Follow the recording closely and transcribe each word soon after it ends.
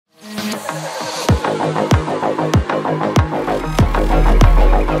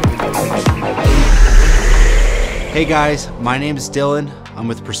Hey guys, my name is Dylan. I'm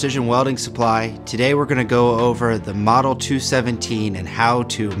with Precision Welding Supply. Today we're going to go over the Model 217 and how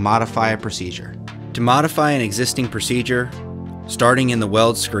to modify a procedure. To modify an existing procedure, starting in the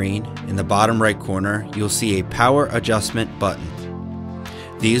weld screen in the bottom right corner, you'll see a power adjustment button.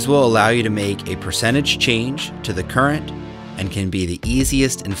 These will allow you to make a percentage change to the current and can be the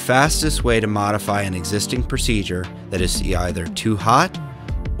easiest and fastest way to modify an existing procedure that is either too hot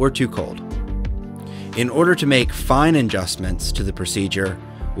or too cold. In order to make fine adjustments to the procedure,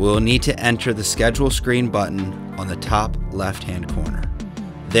 we'll need to enter the schedule screen button on the top left-hand corner.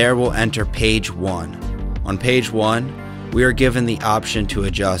 There we'll enter page 1. On page 1, we are given the option to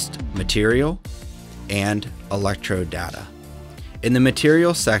adjust material and electrode data. In the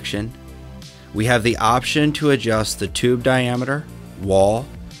material section, we have the option to adjust the tube diameter, wall,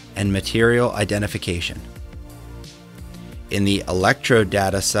 and material identification. In the electrode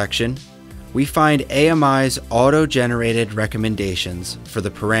data section, we find AMI's auto-generated recommendations for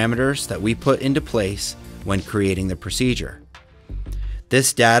the parameters that we put into place when creating the procedure.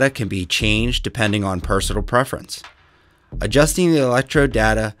 This data can be changed depending on personal preference. Adjusting the electrode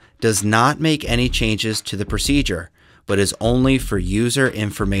data does not make any changes to the procedure, but is only for user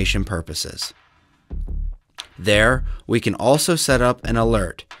information purposes. There, we can also set up an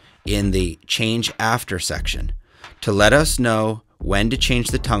alert in the Change After section to let us know when to change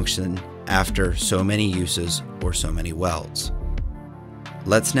the tungsten after so many uses or so many welds.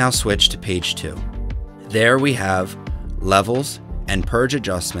 Let's now switch to page 2. There we have levels and purge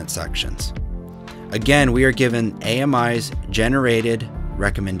adjustment sections. Again, we are given AMI's generated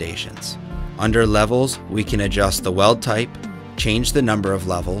recommendations. Under levels, we can adjust the weld type, change the number of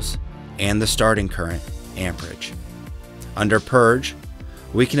levels, and the starting current amperage. Under purge,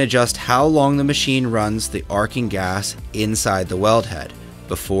 we can adjust how long the machine runs the arcing gas inside the weld head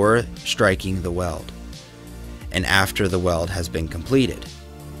before striking the weld and after the weld has been completed.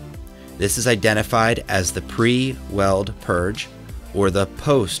 This is identified as the pre-weld purge or the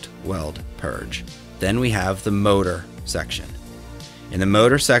post-weld purge. Then we have the motor section. In the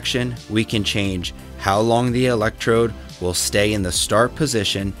motor section, we can change how long the electrode will stay in the start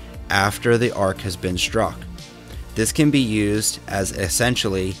position after the arc has been struck. This can be used as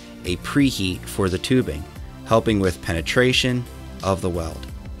essentially a preheat for the tubing, helping with penetration of the weld.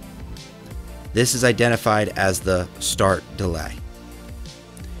 This is identified as the start delay.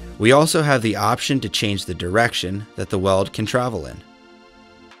 We also have the option to change the direction that the weld can travel in.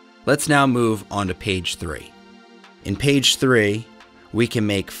 Let's now move on to page 3. In page 3, we can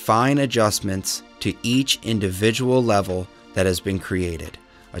make fine adjustments to each individual level that has been created,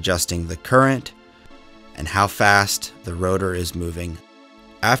 adjusting the current and how fast the rotor is moving.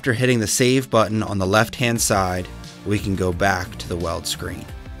 After hitting the Save button on the left-hand side, we can go back to the weld screen.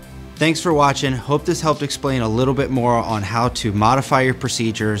 Thanks for watching. Hope this helped explain a little bit more on how to modify your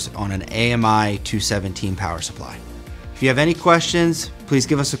procedures on an AMI 217 power supply. If you have any questions, please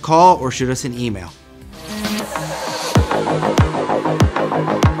give us a call or shoot us an email.